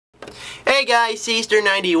Hey guys, C-ster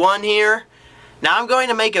here. Now I'm going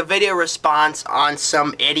to make a video response on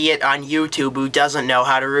some idiot on YouTube who doesn't know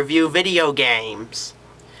how to review video games.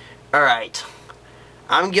 Alright,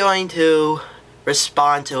 I'm going to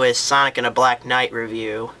respond to his Sonic and a Black Knight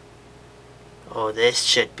review. Oh, this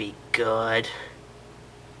should be good.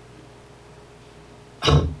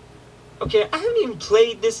 Okay, I haven't even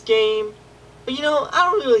played this game, but you know, I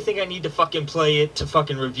don't really think I need to fucking play it to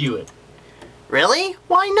fucking review it. Really?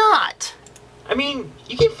 Why not? I mean,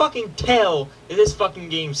 you can fucking tell that this fucking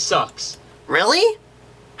game sucks. Really?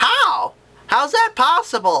 How? How's that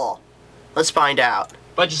possible? Let's find out.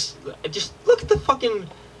 But just look at the fucking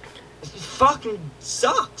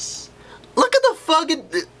sucks. Look at the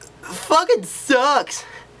fucking sucks.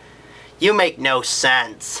 You make no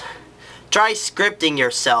sense. Try scripting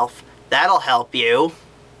yourself. That'll help you.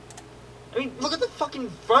 I mean, look at the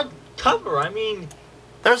fucking front cover. I mean,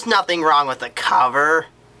 there's nothing wrong with the cover.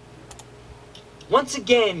 Once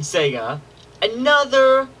again, Sega,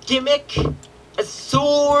 another gimmick, a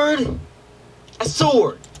sword.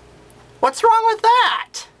 What's wrong with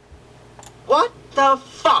that? What the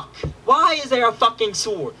fuck? Why is there a fucking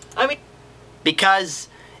sword? I mean, because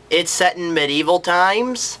it's set in medieval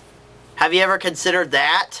times? Have you ever considered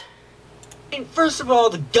that? I mean, first of all,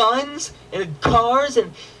 the guns and the cars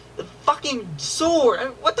and the fucking sword. I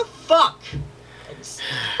mean, what the fuck?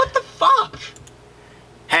 What the fuck?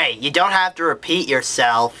 Hey, you don't have to repeat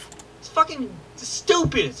yourself. It's fucking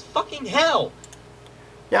stupid. It's fucking hell.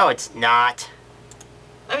 No, it's not.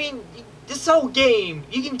 I mean, this whole game,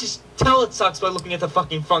 you can just tell it sucks by looking at the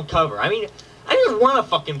fucking front cover. I mean, I don't even want to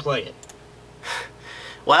fucking play it.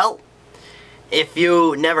 Well, if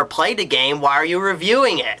you never played the game, why are you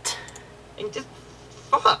reviewing it? And just,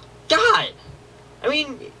 fuck, God. I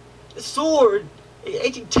mean, the sword,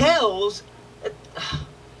 it tells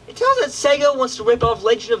that Sega wants to rip off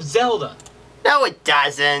Legend of Zelda. No, it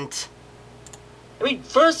doesn't. I mean,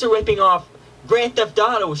 first they're ripping off Grand Theft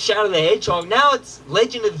Auto with Shadow the Hedgehog. Now it's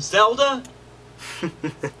Legend of Zelda.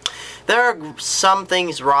 There are some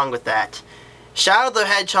things wrong with that. Shadow the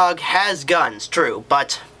Hedgehog has guns, true,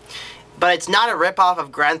 but it's not a ripoff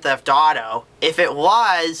of Grand Theft Auto. If it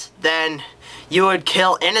was, then you would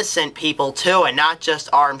kill innocent people too, and not just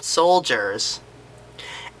armed soldiers.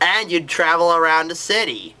 And you'd travel around the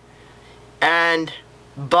city.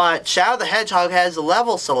 But Shadow the Hedgehog has a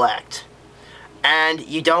level select. And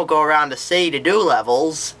you don't go around the city to do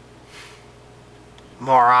levels.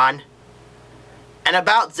 Moron. And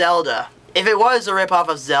about Zelda. If it was a ripoff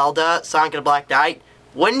of Zelda, Sonic and the Black Knight,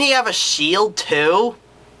 wouldn't he have a shield too?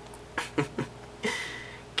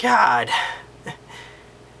 God.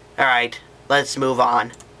 Alright, let's move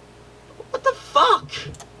on. What the fuck?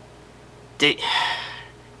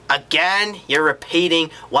 Again, you're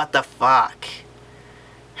repeating what the fuck.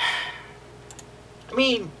 I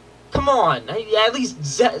mean, come on. At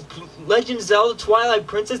least Legend of Zelda Twilight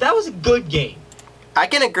Princess, that was a good game. I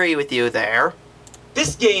can agree with you there.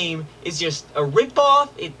 This game is just a ripoff.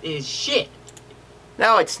 It is shit.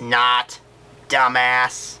 No, it's not.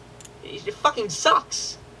 Dumbass. It fucking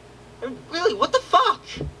sucks. I mean, really, what the fuck?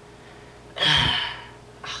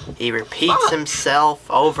 He repeats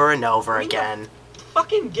himself over and over again. The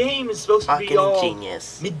fucking game is supposed to be all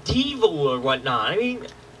genius. Medieval or whatnot. I mean,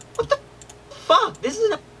 what the fuck? This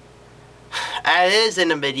isn't a... It is in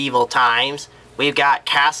the medieval times. We've got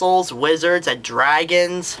castles, wizards, and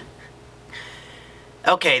dragons.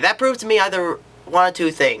 Okay, that proves to me either one of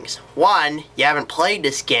two things. One, you haven't played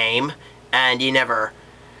this game, and you never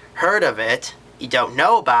heard of it, you don't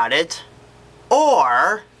know about it,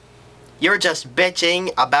 or you're just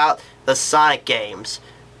bitching about the Sonic games.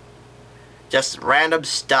 Just random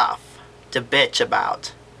stuff to bitch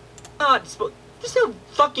about. There's no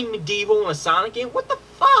fucking medieval in a Sonic game. What the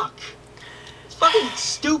fuck? It's fucking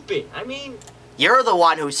stupid. I mean... You're the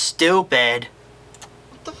one who's stupid.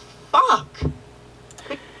 What the fuck?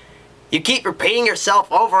 You keep repeating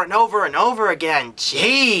yourself over and over and over again.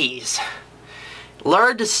 Jeez.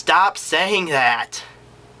 Learn to stop saying that.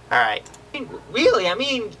 Alright. I mean, really, I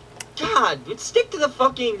mean, God, stick to the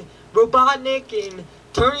fucking Robotnik and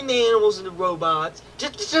turning the animals into robots.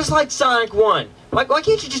 Just like Sonic 1. Why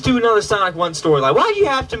can't you just do another Sonic 1 storyline? Why do you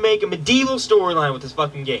have to make a medieval storyline with this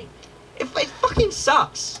fucking game? It fucking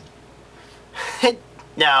sucks.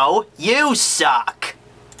 No, you suck.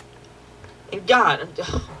 And God,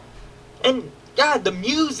 the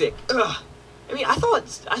music. Ugh. I mean, I thought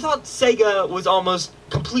Sega was almost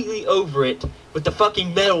completely over it with the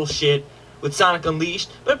fucking metal shit with Sonic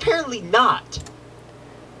Unleashed, but apparently not.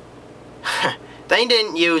 They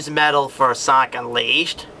didn't use metal for Sonic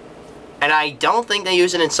Unleashed, and I don't think they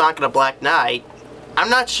use it in Sonic and the Black Knight. I'm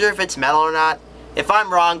not sure if it's metal or not. If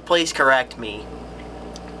I'm wrong, please correct me.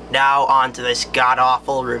 Now on to this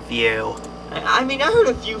god-awful review. I mean, I heard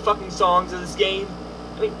a few fucking songs of this game.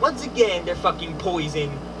 I mean, once again, they're fucking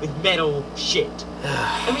poisoned with metal shit.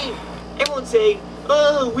 I mean, everyone's saying,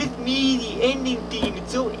 oh, with me, the ending theme,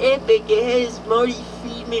 it's so epic, it has Marty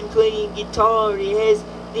Friedman playing guitar, it has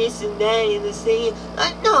this and that and the same.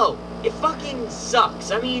 No, it fucking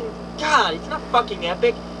sucks. I mean, God, it's not fucking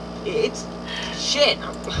epic. It's shit.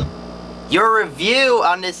 Your review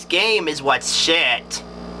on this game is what's shit.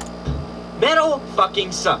 Metal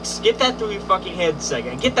fucking sucks. Get that through your fucking head,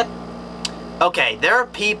 Sega. Get that. Okay, there are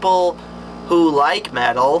people who like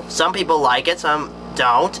metal. Some people like it, some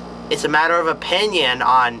don't. It's a matter of opinion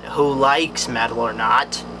on who likes metal or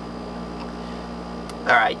not.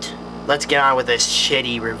 Alright, let's get on with this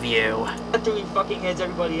shitty review. Get that through your fucking heads,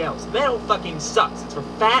 everybody else. Metal fucking sucks. It's for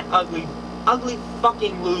fat, ugly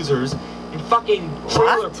fucking losers in fucking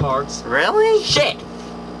trailer parks. Really? Shit.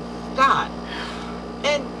 God.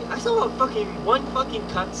 And I saw one fucking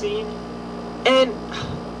cutscene, and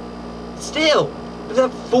still, the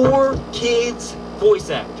 4 kids voice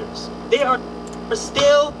actors. They are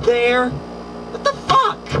still there. What the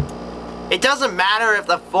fuck? It doesn't matter if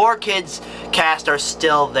the 4 kids cast are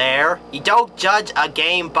still there. You don't judge a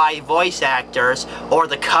game by voice actors or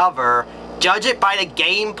the cover. Judge it by the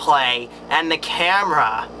gameplay and the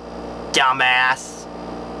camera, dumbass.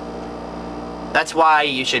 That's why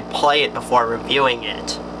you should play it before reviewing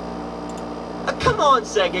it. Come on,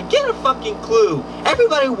 Sega, get a fucking clue.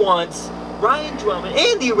 Everybody wants Ryan Drummond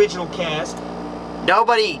and the original cast.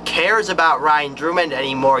 Nobody cares about Ryan Drummond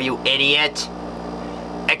anymore, you idiot.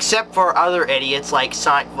 Except for other idiots like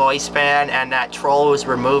Sonic Voiceman and that troll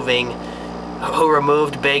who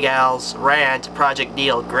removed Big Al's rant, Project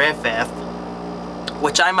Neil Griffith,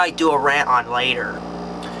 which I might do a rant on later.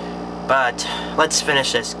 But let's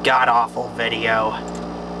finish this god-awful video.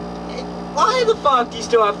 Why the fuck do you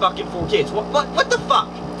still have fucking 4 kids? What the fuck?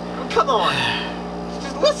 Come on.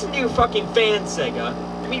 Just listen to your fucking fans, Sega.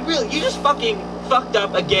 I mean, really, you just fucking fucked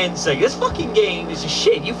up again, Sega. This fucking game is just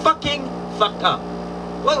shit. You fucking fucked up.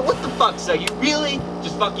 What the fuck, Sega? You really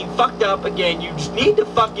just fucking fucked up again. You just need to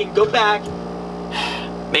fucking go back.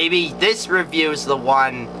 Maybe this review's the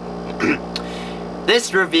one.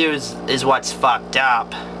 This review is what's fucked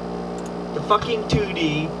up. The fucking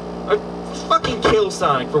 2D, or just fucking kill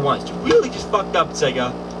Sonic for once. You really just fucked up,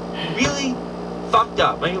 Sega. You really fucked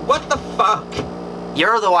up. I mean, what the fuck?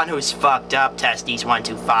 You're the one who's fucked up,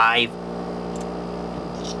 Testies125.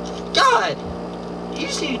 God! You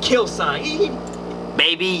just need to kill Sonic.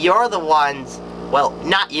 Maybe you're the ones, well,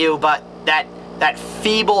 not you, but that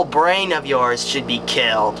feeble brain of yours should be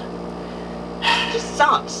killed. He just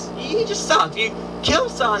sucks. He just sucks. You kill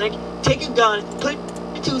Sonic, take a gun, put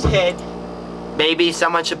it to his head. Maybe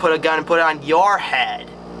someone should put a gun and put it on your head.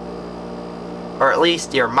 Or at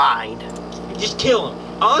least your mind. You just kill him.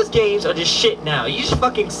 All his games are just shit now. You just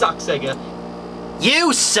fucking suck, Sega.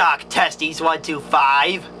 You suck,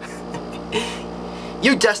 Testies125.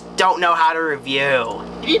 You just don't know how to review.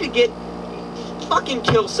 You need to fucking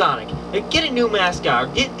kill Sonic. Get a new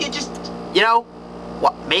mascot. Get just. You know,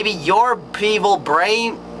 what? Maybe your feeble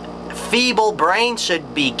brain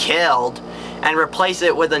should be killed, and replace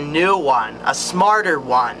it with a new one, a smarter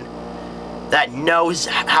one, that knows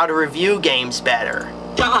how to review games better.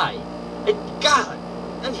 Die! God!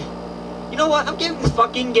 You know what? I'm giving this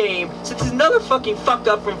fucking game, since it's another fucking fuck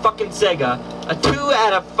up from fucking Sega, a 2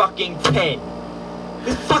 out of fucking 10.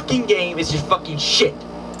 This fucking game is just fucking shit.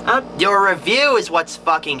 Your review is what's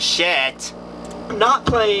fucking shit. I'm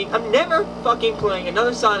never fucking playing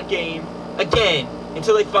another Sonic game again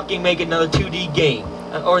until they fucking make another 2D game.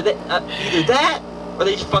 Or that, either that, or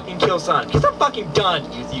they just fucking kill Sonic. Because I'm fucking done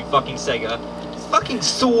with you, fucking Sega. This fucking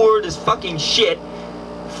sword is fucking shit.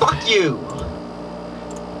 Fuck you.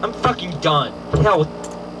 I'm fucking done. Hell with...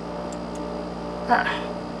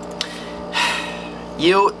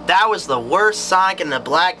 That was the worst Sonic and the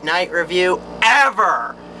Black Knight review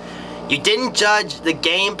ever! You didn't judge the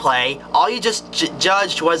gameplay, all you just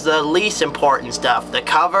judged was the least important stuff. The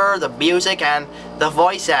cover, the music, and the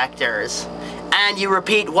voice actors. And you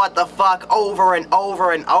repeat what the fuck over and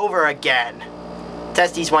over and over again.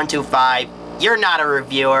 Testies125, you're not a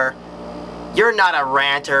reviewer. You're not a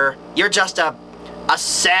ranter. You're just a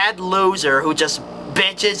sad loser who just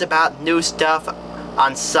bitches about new stuff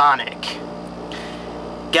on Sonic.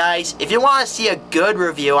 Guys, if you want to see a good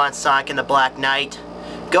review on Sonic and the Black Knight,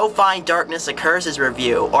 go find Darkness Occurs'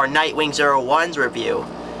 review or Nightwing 01's review.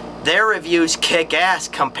 Their reviews kick ass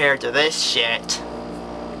compared to this shit.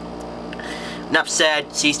 Enough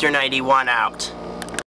said, C-ster 91 out.